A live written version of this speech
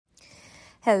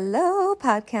Hello,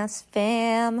 podcast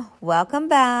fam. Welcome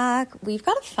back. We've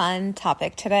got a fun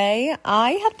topic today.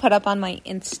 I had put up on my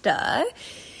Insta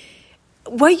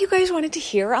what you guys wanted to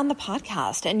hear on the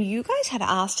podcast, and you guys had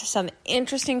asked some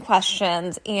interesting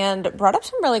questions and brought up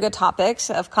some really good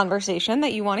topics of conversation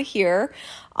that you want to hear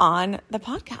on the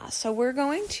podcast. So we're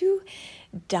going to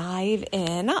dive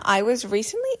in. I was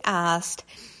recently asked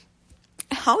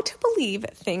how to believe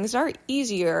things are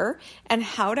easier and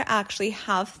how to actually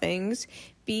have things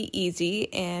be easy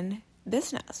in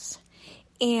business.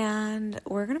 And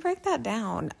we're going to break that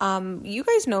down. You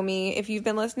guys know me. If you've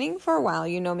been listening for a while,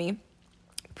 you know me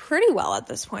pretty well at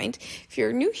this point. If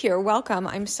you're new here, welcome.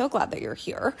 I'm so glad that you're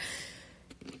here.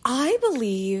 I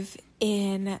believe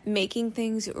in making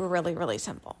things really, really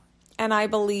simple. And I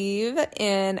believe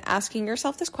in asking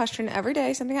yourself this question every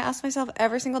day. Something I ask myself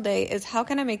every single day is, how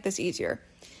can I make this easier?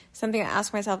 Something I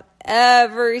ask myself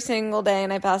every single day,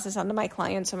 and I pass this on to my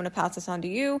clients, so I'm going to pass this on to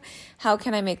you. How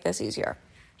can I make this easier?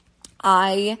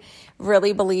 I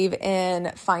really believe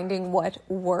in finding what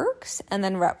works and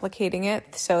then replicating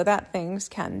it so that things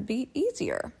can be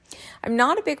easier. I'm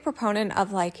not a big proponent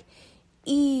of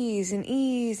ease and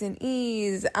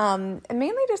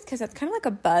mainly just because it's kind of like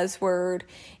a buzzword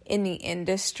in the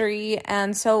industry.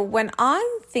 And so when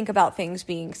I think about things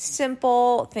being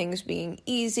simple, things being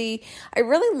easy, I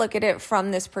really look at it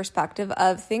from this perspective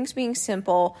of things being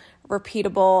simple,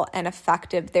 repeatable, and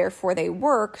effective. Therefore, they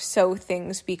work, so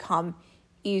things become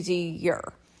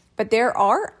easier. But there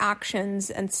are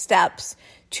actions and steps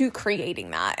to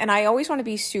creating that. And I always want to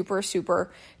be super,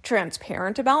 super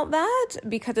transparent about that,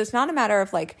 because it's not a matter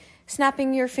of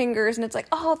snapping your fingers and it's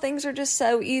things are just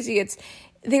so easy.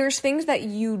 There's things that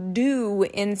you do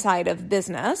inside of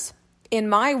business. In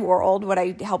my world, what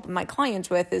I help my clients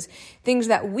with is things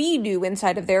that we do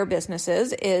inside of their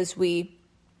businesses is we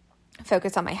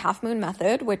focus on my half moon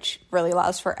method, which really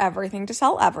allows for everything to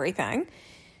sell everything.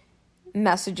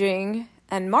 Messaging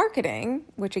and marketing,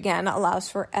 which again allows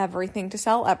for everything to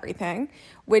sell everything,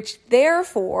 which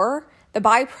therefore the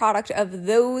byproduct of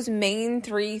those main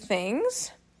three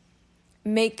things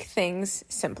make things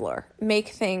simpler, make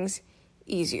things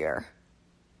easier.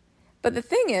 But the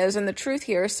thing is, and the truth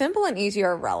here, simple and easy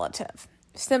are relative.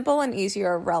 Simple and easy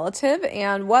are relative,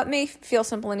 and what may feel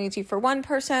simple and easy for one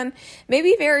person may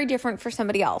be very different for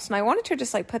somebody else. And I wanted to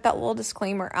just put that little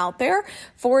disclaimer out there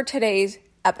for today's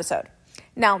episode.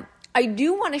 Now, I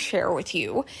do want to share with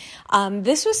you,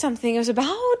 this was something, it was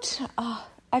about,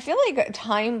 I feel like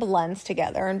time blends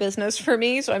together in business for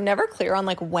me, so I'm never clear on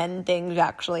when things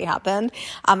actually happened.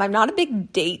 I'm not a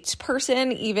big dates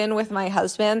person, even with my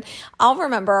husband. I'll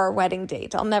remember our wedding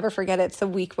date. I'll never forget it. It's the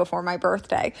week before my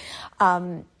birthday.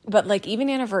 But even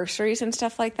anniversaries and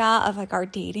stuff like that, of our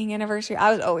dating anniversary,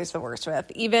 I was always the worst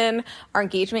with. Even our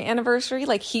engagement anniversary,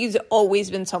 he's always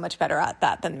been so much better at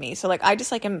that than me. So I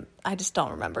just I just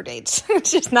don't remember dates.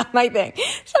 It's just not my thing.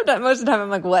 Sometimes, most of the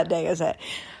time I'm what day is it?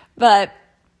 But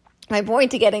my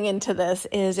point to getting into this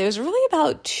is it was really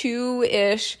about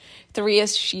 2-ish,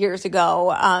 3-ish years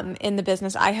ago in the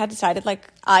business. I had decided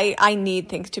I need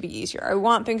things to be easier. I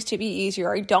want things to be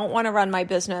easier. I don't want to run my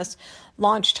business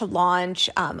launch to launch.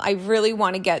 I really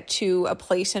want to get to a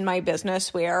place in my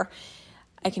business where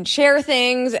I can share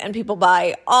things and people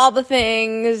buy all the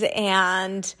things,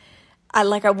 and I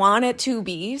want it to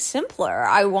be simpler.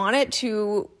 I want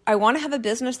to have a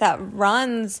business that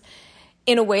runs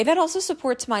in a way that also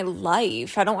supports my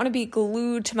life. I don't want to be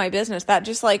glued to my business. That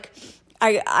just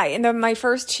in my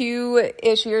first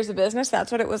 2-ish years of business,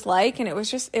 that's what it was like. And it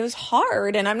was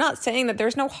hard. And I'm not saying that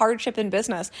there's no hardship in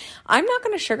business. I'm not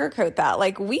going to sugarcoat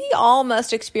that. We all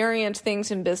must experience things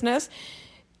in business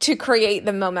to create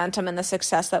the momentum and the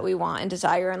success that we want and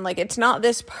desire. And it's not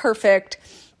this perfect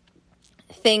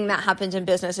thing that happens in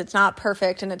business. It's not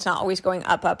perfect, and it's not always going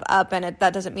up, up, up. And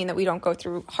that doesn't mean that we don't go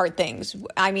through hard things.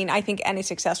 I mean, I think any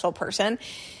successful person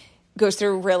goes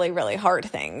through really, really hard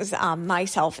things,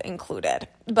 myself included.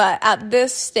 But at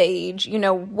this stage,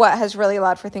 what has really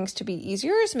allowed for things to be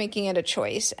easier is making it a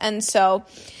choice. And so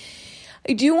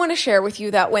I do want to share with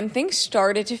you that when things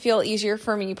started to feel easier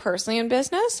for me personally in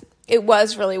business, it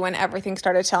was really when everything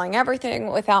started selling everything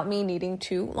without me needing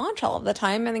to launch all of the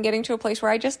time, and then getting to a place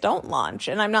where I just don't launch.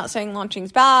 And I'm not saying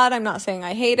launching's bad. I'm not saying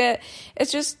I hate it.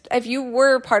 It's just, if you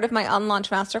were part of my unlaunched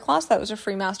masterclass, that was a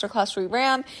free masterclass we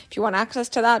ran. If you want access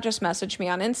to that, just message me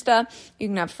on Insta. You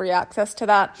can have free access to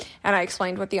that. And I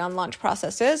explained what the unlaunch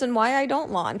process is and why I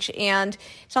don't launch. And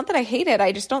it's not that I hate it.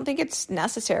 I just don't think it's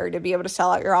necessary to be able to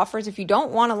sell out your offers. If you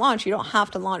don't want to launch, you don't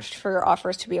have to launch for your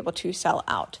offers to be able to sell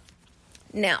out.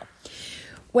 Now,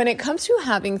 when it comes to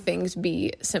having things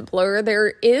be simpler, there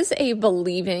is a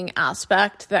believing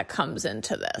aspect that comes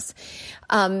into this.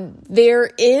 There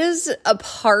is a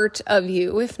part of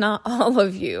you, if not all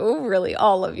of you, really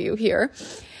all of you here,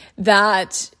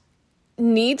 that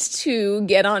needs to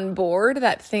get on board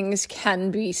that things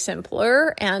can be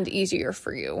simpler and easier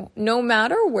for you, no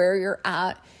matter where you're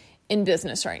at in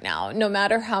business right now. No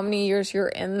matter how many years you're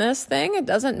in this thing, it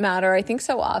doesn't matter. I think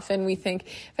so often we think,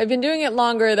 if I've been doing it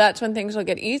longer, that's when things will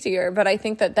get easier. But I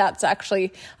think that that's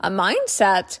actually a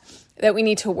mindset that we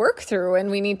need to work through,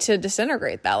 and we need to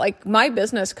disintegrate that. Like, my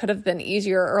business could have been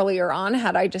easier earlier on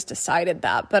had I just decided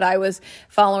that, but I was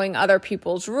following other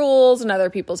people's rules and other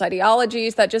people's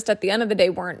ideologies that just at the end of the day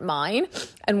weren't mine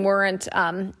and weren't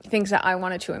things that I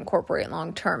wanted to incorporate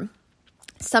long term.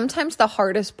 Sometimes the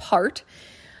hardest part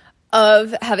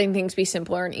of having things be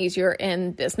simpler and easier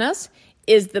in business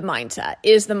is the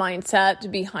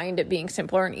mindset behind it being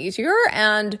simpler and easier.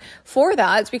 And for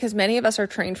that, it's because many of us are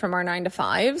trained from our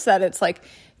 9-to-5s that it's like,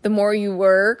 the more you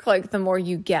work, like the more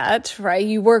you get, right?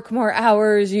 You work more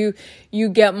hours, you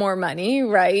get more money,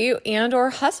 right? And or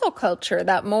hustle culture,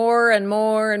 that more and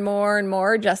more and more and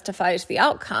more justifies the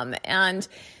outcome. And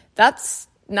that's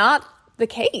not the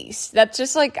case. That's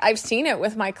just like, I've seen it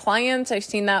with my clients. I've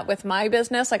seen that with my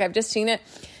business. Like, I've just seen it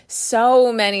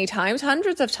so many times,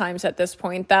 hundreds of times at this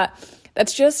point,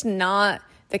 that's just not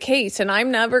the case. And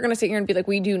I'm never going to sit here and be like,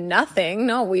 we do nothing.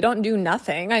 No, we don't do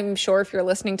nothing. I'm sure if you're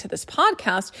listening to this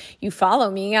podcast, you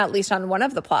follow me at least on one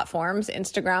of the platforms,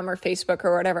 Instagram or Facebook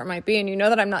or whatever it might be. And you know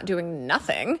that I'm not doing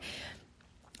nothing,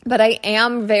 but I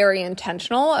am very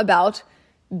intentional about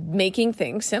making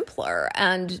things simpler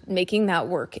and making that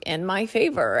work in my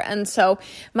favor. And so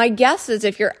my guess is,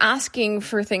 if you're asking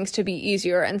for things to be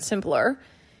easier and simpler,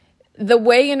 the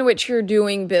way in which you're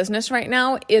doing business right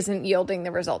now isn't yielding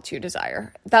the results you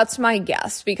desire. That's my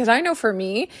guess, because I know for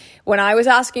me, when I was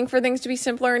asking for things to be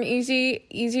simpler and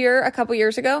easier a couple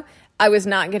years ago, I was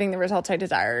not getting the results I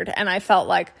desired. And I felt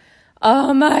like,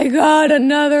 oh my God,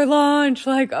 another launch.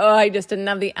 Like, oh, I just didn't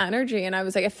have the energy. And I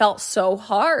was like, it felt so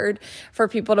hard for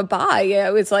people to buy.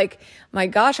 It was like, my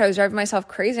gosh, I was driving myself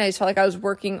crazy. I just felt like I was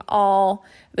working all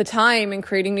the time and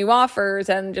creating new offers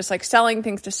and just like selling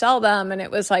things to sell them. And it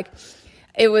was like,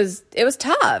 it was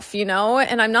tough, you know?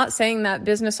 And I'm not saying that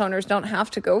business owners don't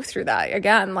have to go through that.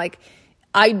 Again, like,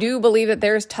 I do believe that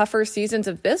there's tougher seasons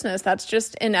of business. That's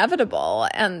just inevitable.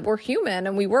 And we're human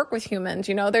and we work with humans.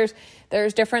 You know, there's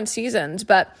different seasons.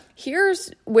 But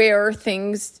here's where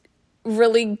things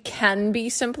really can be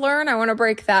simpler. And I want to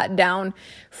break that down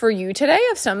for you today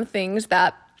of some things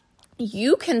that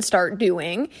you can start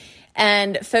doing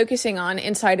and focusing on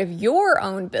inside of your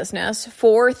own business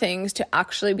for things to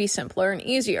actually be simpler and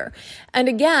easier. And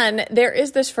again, there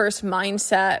is this first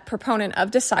mindset proponent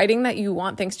of deciding that you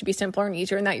want things to be simpler and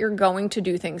easier and that you're going to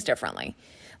do things differently.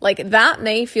 Like, that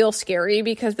may feel scary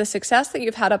because the success that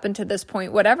you've had up until this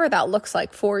point, whatever that looks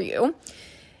like for you,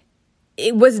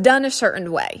 it was done a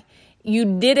certain way.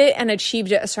 You did it and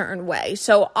achieved it a certain way.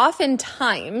 So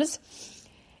oftentimes,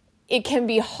 it can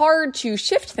be hard to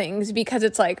shift things because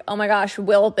it's like, oh my gosh,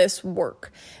 will this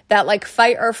work? That like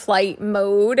fight or flight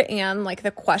mode and like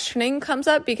the questioning comes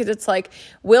up because it's like,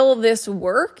 will this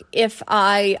work if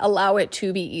I allow it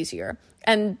to be easier?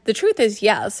 And the truth is,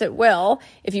 yes, it will,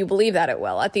 if you believe that it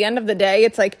will. At the end of the day,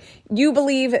 it's like you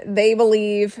believe, they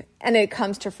believe, and it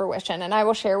comes to fruition. And I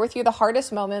will share with you the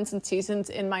hardest moments and seasons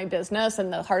in my business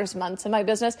and the hardest months in my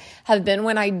business have been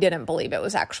when I didn't believe it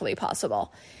was actually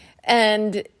possible.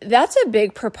 And that's a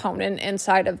big proponent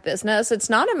inside of business.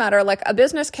 It's not a matter like a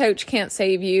business coach can't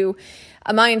save you,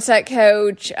 a mindset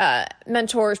coach,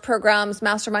 mentors, programs,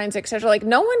 masterminds, etc. Like,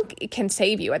 no one can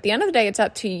save you. At the end of the day, it's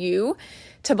up to you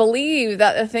to believe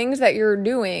that the things that you're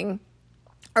doing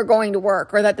are going to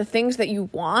work, or that the things you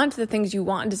want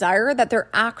and desire, that they're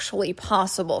actually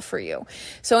possible for you.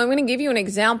 So I'm going to give you an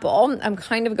example. I'm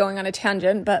kind of going on a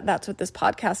tangent, but that's what this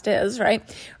podcast is, right?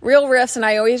 Real riffs. And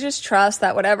I always just trust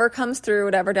that whatever comes through,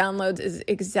 whatever downloads is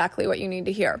exactly what you need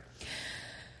to hear.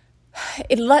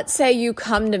 Let's say you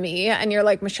come to me and you're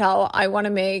like, Michelle, I want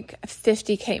to make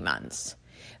 50K months.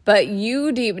 But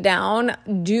you deep down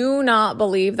do not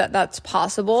believe that that's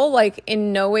possible. Like,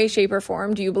 in no way, shape, or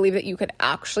form do you believe that you could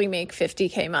actually make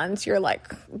 50K months. You're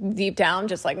like, deep down,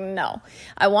 just like, no,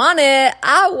 I want it,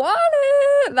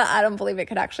 but I don't believe it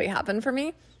could actually happen for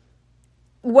me.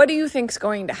 What do you think's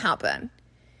going to happen?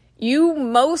 You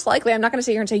most likely, I'm not going to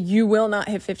sit here and say you will not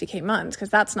hit 50K months, because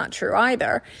that's not true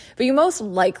either, but you most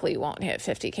likely won't hit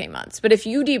 50K months. But if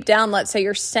you deep down, let's say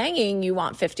you're saying you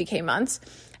want 50K months,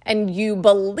 and you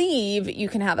believe you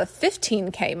can have a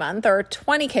 15K month or a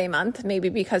 20K month, maybe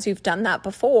because you've done that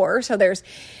before. So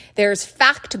there's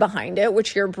fact behind it,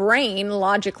 which your brain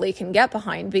logically can get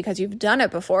behind because you've done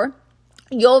it before.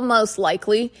 You'll most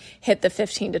likely hit the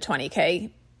 15 to 20K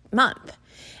month.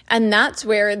 And that's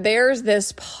where there's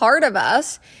this part of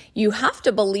us you have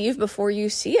to believe before you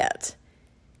see it.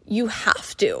 You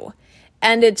have to.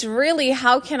 And it's really,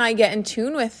 how can I get in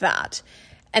tune with that?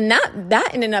 And that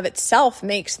in and of itself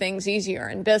makes things easier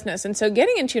in business. And so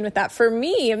getting in tune with that, for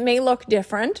me, it may look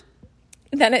different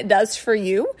than it does for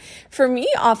you. For me,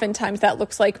 oftentimes that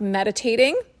looks like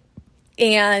meditating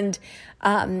and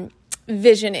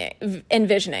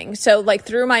envisioning. So like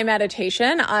through my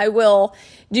meditation, I will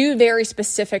do very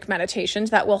specific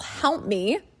meditations that will help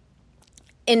me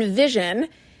envision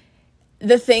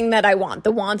the thing that I want,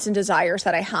 the wants and desires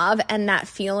that I have, and that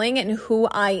feeling and who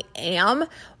I am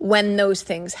when those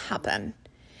things happen.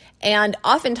 And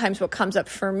oftentimes what comes up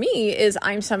for me is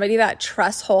I'm somebody that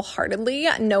trusts wholeheartedly,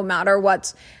 no matter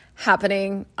what's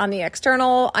happening on the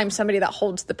external. I'm somebody that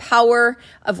holds the power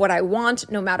of what I want,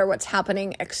 no matter what's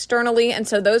happening externally. And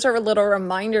so those are little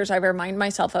reminders I remind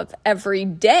myself of every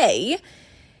day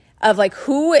of like,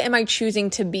 who am I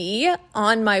choosing to be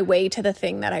on my way to the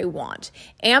thing that I want?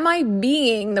 Am I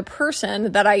being the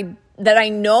person that I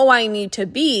know I need to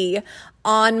be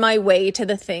on my way to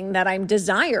the thing that I'm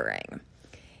desiring?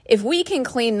 If we can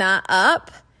clean that up,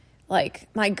 like,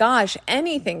 my gosh,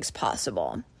 anything's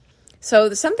possible.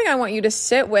 So something I want you to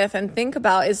sit with and think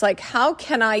about is like, how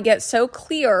can I get so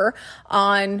clear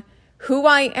on who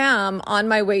I am on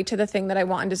my way to the thing that I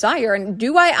want and desire? And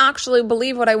do I actually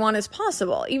believe what I want is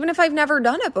possible? Even if I've never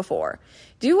done it before,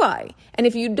 do I? And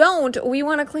if you don't, we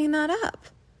want to clean that up.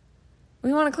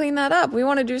 We want to clean that up. We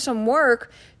want to do some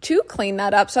work to clean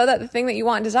that up so that the thing that you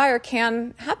want and desire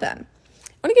can happen.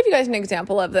 I want to give you guys an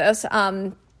example of this.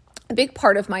 A big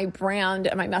part of my brand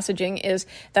and my messaging is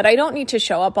that I don't need to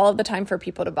show up all of the time for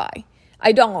people to buy.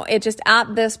 I don't. It just,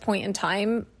 at this point in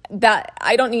time, that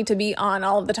I don't need to be on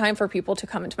all of the time for people to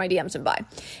come into my DMs and buy.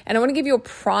 And I want to give you a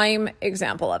prime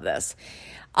example of this.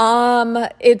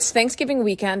 It's Thanksgiving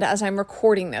weekend as I'm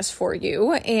recording this for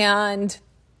you. And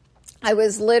I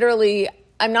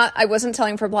wasn't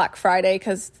selling for Black Friday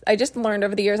because I just learned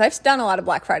over the years, I've done a lot of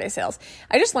Black Friday sales.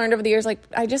 I just learned over the years, like,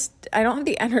 I don't have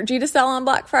the energy to sell on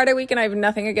Black Friday weekend. I have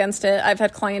nothing against it. I've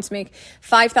had clients make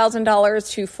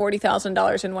 $5,000 to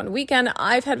 $40,000 in one weekend.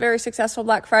 I've had very successful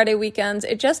Black Friday weekends.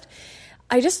 I just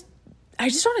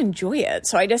don't enjoy it.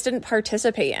 So I just didn't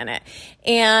participate in it.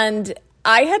 And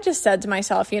I had just said to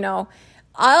myself,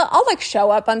 I'll like show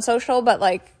up on social, but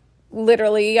like,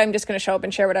 literally, I'm just going to show up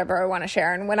and share whatever I want to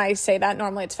share. And when I say that,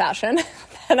 normally it's fashion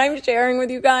that I'm sharing with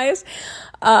you guys.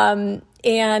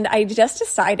 And I just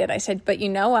decided, I said, but you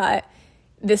know what?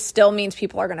 This still means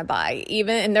people are going to buy,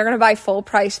 and they're going to buy full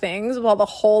price things while the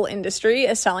whole industry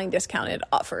is selling discounted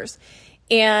offers.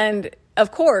 And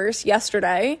of course,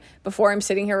 yesterday, before I'm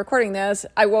sitting here recording this,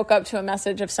 I woke up to a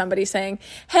message of somebody saying,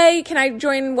 hey, can I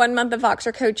join 1 month of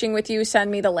Voxer coaching with you?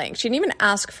 Send me the link. She didn't even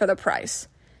ask for the price.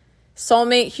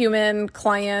 Soulmate human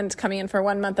client coming in for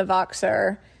 1 month of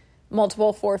Voxer,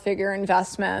 multiple 4-figure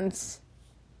investments,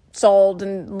 sold.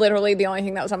 And literally the only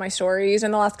thing that was on my stories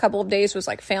in the last couple of days was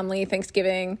like family,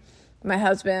 Thanksgiving, my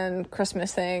husband,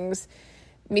 Christmas things,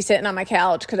 me sitting on my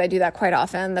couch, because I do that quite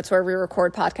often. That's where we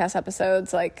record podcast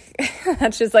episodes. Like,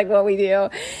 that's just like what we do.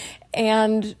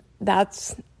 And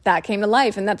that came to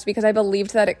life. And that's because I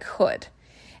believed that it could.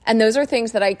 And those are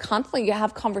things that I constantly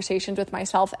have conversations with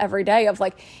myself every day of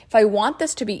like, if I want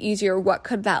this to be easier, what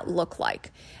could that look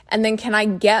like? And then can I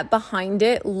get behind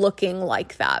it looking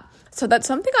like that? So that's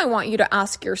something I want you to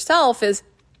ask yourself is,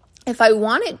 if I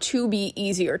want it to be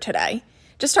easier today,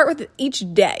 just start with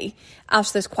each day,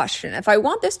 ask this question. If I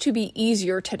want this to be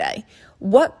easier today,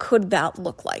 what could that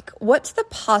look like? What's the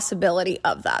possibility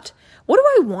of that? What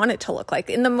do I want it to look like?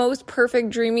 In the most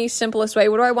perfect, dreamy, simplest way,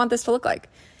 what do I want this to look like?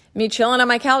 Me chilling on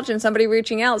my couch and somebody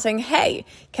reaching out saying, hey,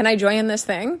 can I join this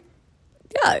thing?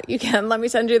 Yeah, you can. Let me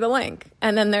send you the link.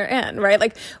 And then they're in, right?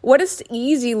 Like, what does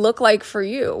easy look like for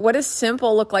you? What does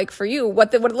simple look like for you?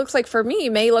 What it looks like for me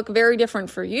may look very different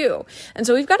for you. And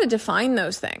so we've got to define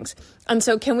those things. And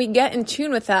so can we get in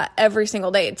tune with that every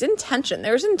single day? It's intention.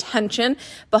 There's intention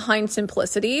behind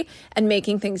simplicity and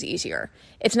making things easier.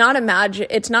 It's not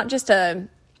just a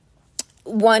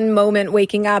one moment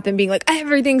waking up and being like,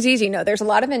 everything's easy. No, there's a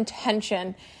lot of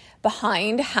intention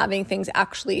behind having things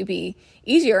actually be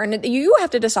easier. And you have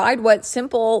to decide what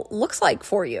simple looks like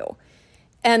for you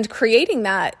and creating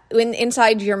that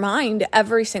inside your mind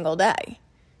every single day.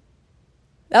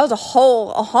 That was a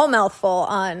whole mouthful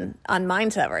on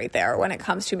mindset right there when it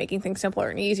comes to making things simpler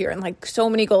and easier, and like so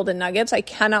many golden nuggets. I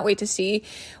cannot wait to see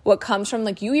what comes from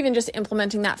like you even just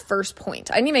implementing that first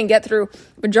point. I didn't even get through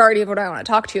majority of what I want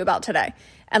to talk to you about today.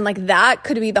 And like that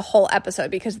could be the whole episode,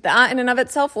 because that in and of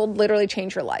itself will literally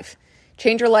change your life,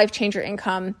 change your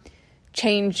income,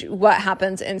 change what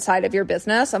happens inside of your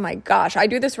business. Oh my gosh, I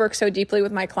do this work so deeply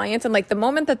with my clients. And like the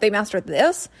moment that they master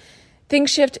this, things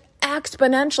shift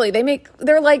exponentially.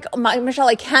 They're like, Michelle,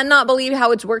 I cannot believe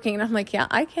how it's working. And I'm like, yeah,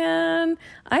 I can.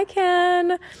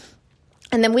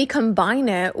 And then we combine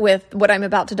it with what I'm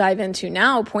about to dive into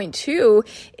now. Point 2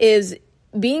 is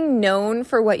being known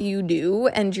for what you do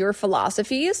and your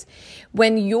philosophies.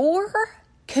 When your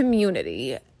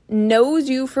community knows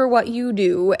you for what you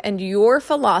do and your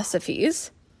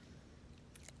philosophies,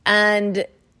 and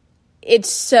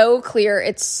it's so clear,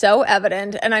 it's so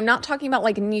evident. And I'm not talking about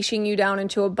like niching you down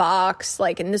into a box,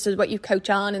 like, and this is what you coach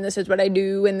on, and this is what I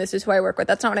do, and this is who I work with.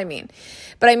 That's not what I mean.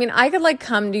 But I mean, I could like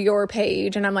come to your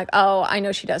page and I'm like, oh, I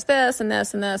know she does this and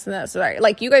this and this and this. Right?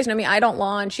 Like, you guys know me, I don't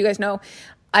launch. You guys know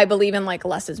I believe in like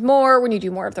less is more when you do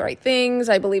more of the right things.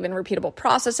 I believe in repeatable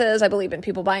processes. I believe in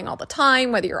people buying all the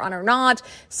time, whether you're on or not.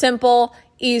 Simple,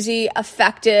 easy,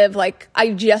 effective. Like,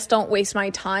 I just don't waste my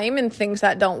time in things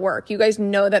that don't work. You guys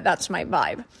know that that's my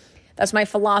vibe. That's my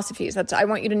philosophies. I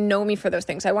want you to know me for those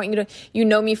things. I want you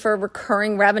know me for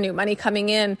recurring revenue, money coming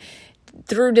in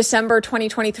through December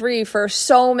 2023 for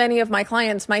so many of my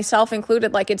clients, myself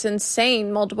included. Like, it's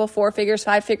insane. Multiple 4 figures,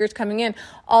 5 figures coming in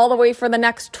all the way for the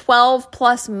next 12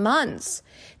 plus months.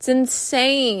 It's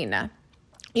insane.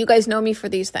 You guys know me for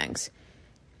these things.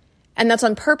 And that's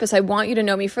on purpose. I want you to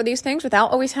know me for these things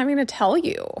without always having to tell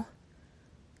you.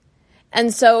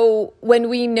 And so when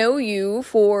we know you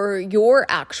for your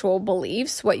actual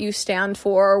beliefs, what you stand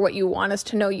for, what you want us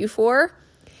to know you for,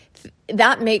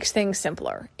 that makes things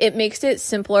simpler. It makes it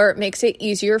simpler. It makes it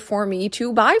easier for me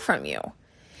to buy from you.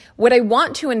 What I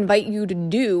want to invite you to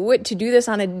do this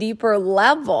on a deeper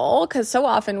level, because so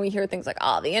often we hear things like,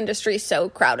 oh, the industry is so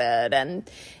crowded and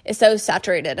it's so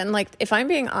saturated. And like, if I'm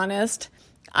being honest,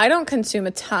 I don't consume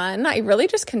a ton. I really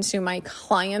just consume my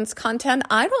clients' content.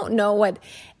 I don't know what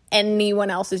anyone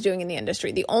else is doing in the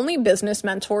industry. The only business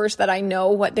mentors that I know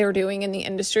what they're doing in the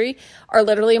industry are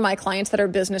literally my clients that are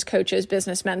business coaches,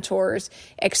 business mentors,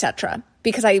 etc.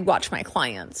 Because I watch my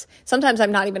clients. Sometimes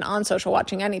I'm not even on social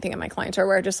watching anything, and my clients are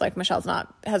aware, just like Michelle's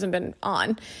hasn't been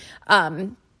on.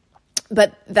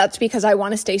 But that's because I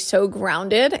want to stay so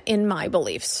grounded in my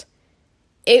beliefs.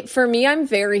 For me, I'm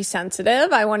very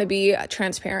sensitive. I want to be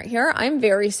transparent here. I'm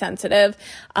very sensitive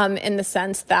in the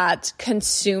sense that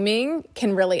consuming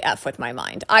can really F with my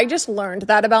mind. I just learned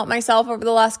that about myself over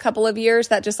the last couple of years,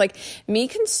 that just like me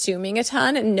consuming a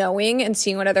ton and knowing and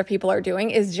seeing what other people are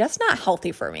doing is just not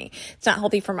healthy for me. It's not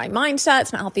healthy for my mindset.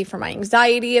 It's not healthy for my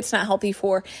anxiety. It's not healthy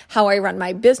for how I run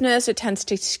my business. It tends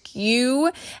to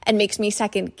skew and makes me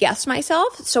second guess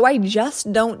myself. So I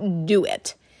just don't do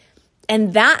it.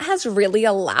 And that has really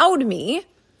allowed me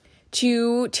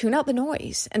to tune out the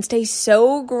noise and stay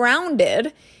so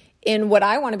grounded in what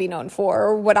I want to be known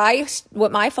for,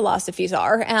 what my philosophies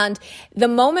are. And the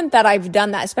moment that I've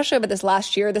done that, especially over this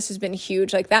last year, this has been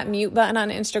huge. Like, that mute button on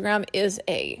Instagram it's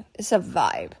a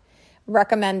vibe.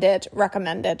 Recommend it.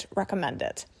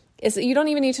 You don't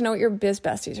even need to know what your biz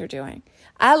besties are doing.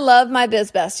 I love my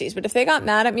biz besties, but if they got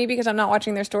mad at me because I'm not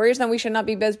watching their stories, then we should not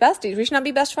be biz besties. We should not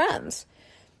be best friends.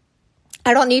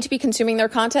 I don't need to be consuming their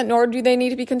content, nor do they need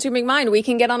to be consuming mine. We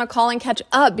can get on a call and catch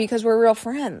up because we're real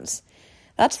friends.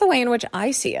 That's the way in which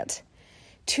I see it.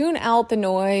 Tune out the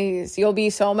noise. You'll be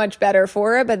so much better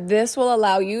for it, but this will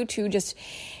allow you to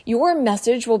your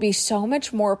message will be so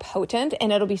much more potent,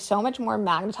 and it'll be so much more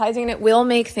magnetizing, and it will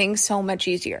make things so much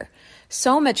easier.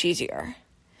 So much easier.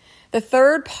 The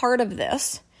third part of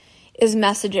this is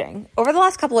messaging. Over the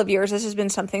last couple of years, this has been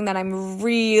something that I'm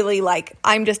really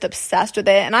I'm just obsessed with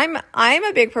it. And I'm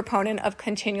a big proponent of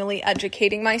continually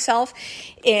educating myself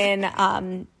in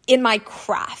my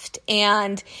craft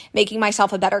and making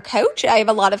myself a better coach. I have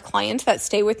a lot of clients that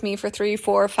stay with me for 3,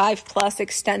 4, 5 plus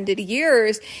extended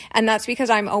years. And that's because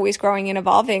I'm always growing and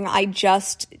evolving. I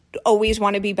just always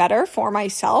want to be better for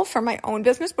myself, for my own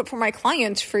business, but for my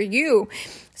clients, for you,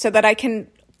 so that I can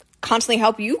constantly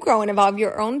help you grow and evolve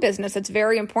your own business. It's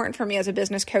very important for me as a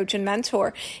business coach and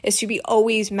mentor is to be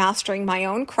always mastering my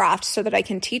own craft so that I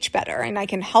can teach better and I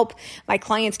can help my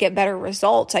clients get better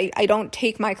results. I don't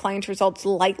take my clients' results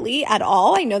lightly at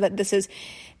all. I know that this is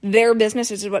their business.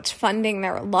 This is what's funding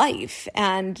their life.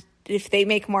 And if they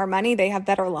make more money, they have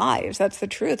better lives. That's the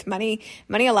truth. Money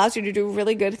allows you to do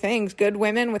really good things. Good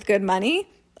women with good money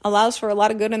allows for a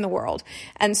lot of good in the world.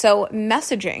 And so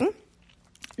messaging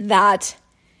that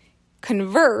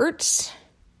converts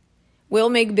will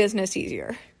make business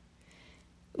easier.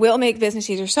 Will make business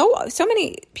easier. So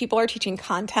many people are teaching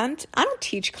content. I don't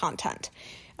teach content.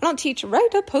 I don't teach,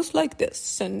 write a post like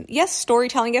this. And yes,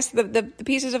 storytelling, yes, the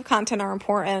pieces of content are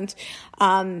important.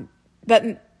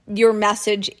 But your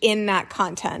message in that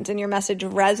content and your message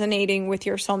resonating with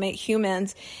your soulmate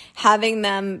humans, having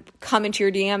them come into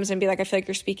your DMs and be like, I feel like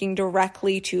you're speaking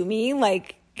directly to me,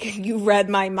 like you read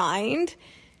my mind,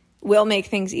 will make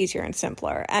things easier and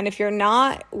simpler. And if you're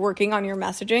not working on your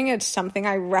messaging, it's something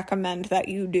I recommend that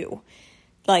you do.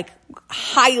 Like,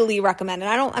 highly recommend.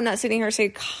 And I'm not sitting here to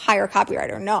say hire a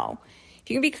copywriter. No. If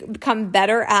you can become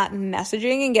better at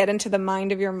messaging and get into the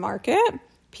mind of your market,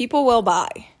 people will buy.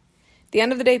 At the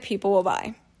end of the day, people will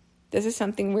buy. This is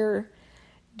something we're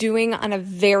doing on a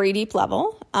very deep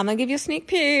level. I'm going to give you a sneak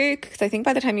peek because I think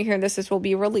by the time you hear this will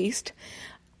be released.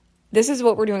 This is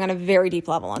what we're doing on a very deep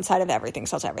level inside of Everything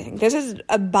Sells Everything. This is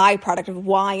a byproduct of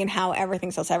why and how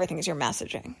Everything Sells Everything is your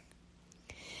messaging.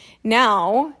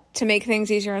 Now, to make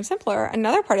things easier and simpler,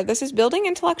 another part of this is building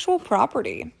intellectual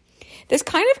property. This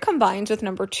kind of combines with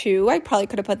number 2. I probably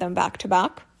could have put them back to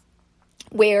back,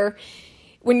 where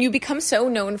when you become so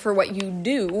known for what you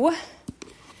do,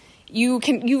 you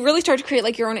really start to create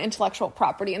like your own intellectual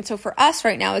property. And so for us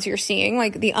right now, as you're seeing,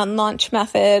 like the Unlaunch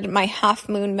method, my Half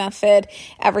Moon method,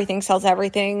 Everything Sells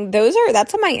Everything,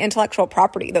 that's my intellectual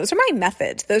property. Those are my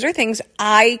methods. Those are things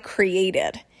I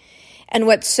created. And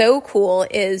what's so cool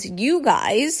is you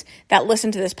guys that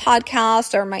listen to this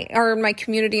podcast or my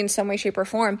community in some way, shape, or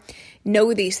form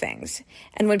know these things.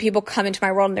 And when people come into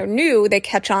my world and they're new, they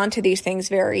catch on to these things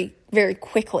very, very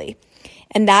quickly.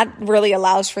 And that really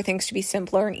allows for things to be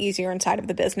simpler and easier inside of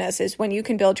the business, is when you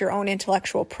can build your own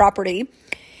intellectual property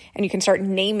and you can start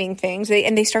naming things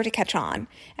and they start to catch on.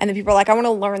 And then people are like, I want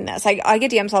to learn this. I get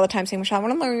DMs all the time saying, Michelle, I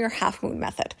want to learn your Half Moon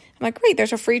method. I'm like, great,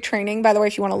 there's a free training. By the way,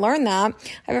 if you want to learn that,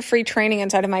 I have a free training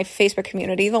inside of my Facebook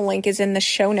community. The link is in the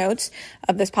show notes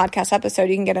of this podcast episode.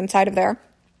 You can get inside of there.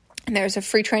 And there's a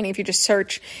free training if you just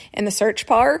search in the search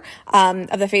bar of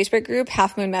the Facebook group,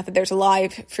 Half Moon Method. There's a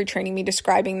live free training, me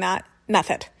describing that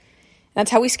method. That's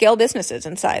how we scale businesses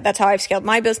inside. That's how I've scaled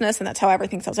my business, and that's how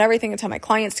Everything Sells Everything. It's how my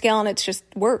clients scale, and it just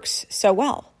works so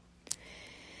well.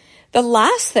 The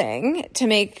last thing to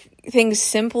make things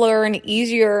simpler and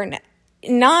easier, and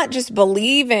not just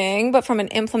believing, but from an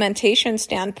implementation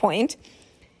standpoint,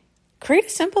 create a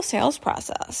simple sales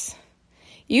process.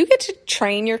 You get to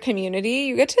train your community.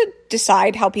 You get to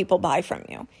decide how people buy from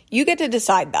you. You get to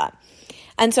decide that.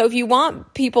 And so if you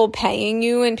want people paying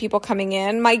you and people coming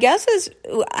in, my guess is,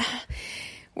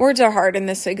 words are hard in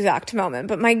this exact moment,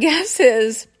 but my guess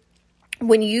is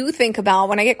when you think about,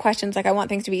 when I get questions like I want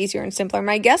things to be easier and simpler,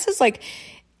 my guess is like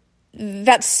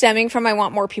that's stemming from I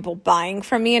want more people buying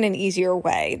from me in an easier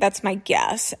way. That's my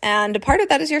guess. And a part of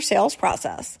that is your sales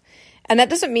process. And that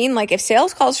doesn't mean like if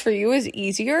sales calls for you is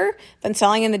easier than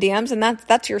selling in the DMs, and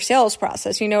that's your sales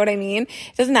process. You know what I mean?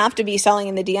 It doesn't have to be selling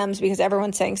in the DMs because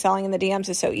everyone's saying selling in the DMs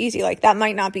is so easy. Like that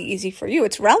might not be easy for you.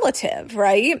 It's relative,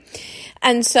 right?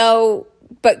 And so,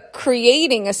 but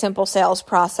creating a simple sales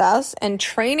process and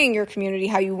training your community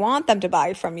how you want them to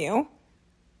buy from you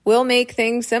will make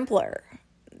things simpler.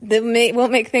 Will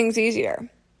make things easier.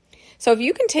 So if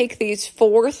you can take these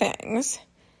 4 things,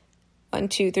 1,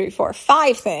 2, 3, 4,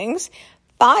 5 things.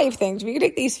 If you can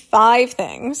take these 5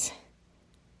 things,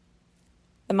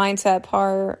 the mindset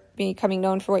part, becoming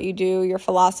known for what you do, your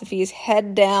philosophies,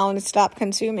 head down, stop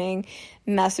consuming,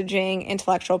 messaging,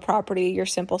 intellectual property, your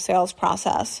simple sales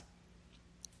process,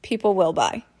 people will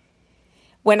buy.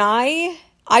 When I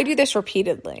do this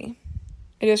repeatedly,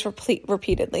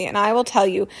 repeatedly, and I will tell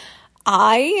you,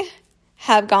 I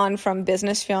have gone from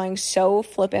business feeling so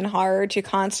flippin' hard to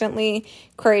constantly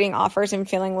creating offers and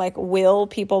feeling like, will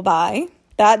people buy?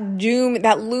 That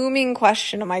looming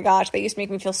question, oh my gosh, that used to make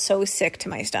me feel so sick to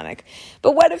my stomach.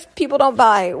 But what if people don't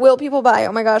buy? Will people buy?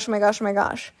 Oh my gosh, oh my gosh, oh my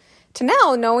gosh. To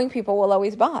now, knowing people will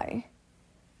always buy.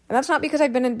 And that's not because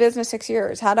I've been in business 6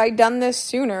 years. Had I done this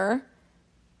sooner,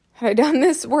 had I done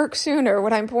this work sooner,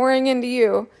 what I'm pouring into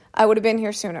you, I would have been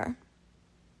here sooner.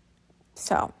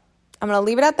 So I'm going to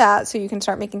leave it at that so you can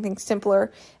start making things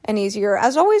simpler and easier.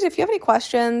 As always, if you have any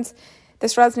questions,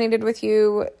 this resonated with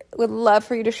you, would love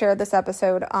for you to share this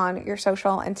episode on your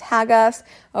social and tag us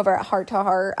over at Heart to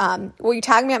Heart. You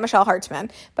tag me at Michelle Hartzman,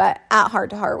 but at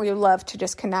Heart to Heart, we would love to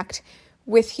just connect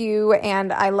with you.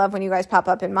 And I love when you guys pop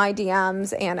up in my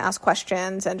DMs and ask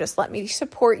questions and just let me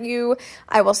support you.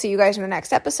 I will see you guys in the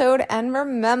next episode. And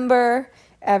remember,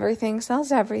 everything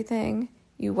sells everything.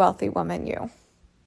 You wealthy woman, you.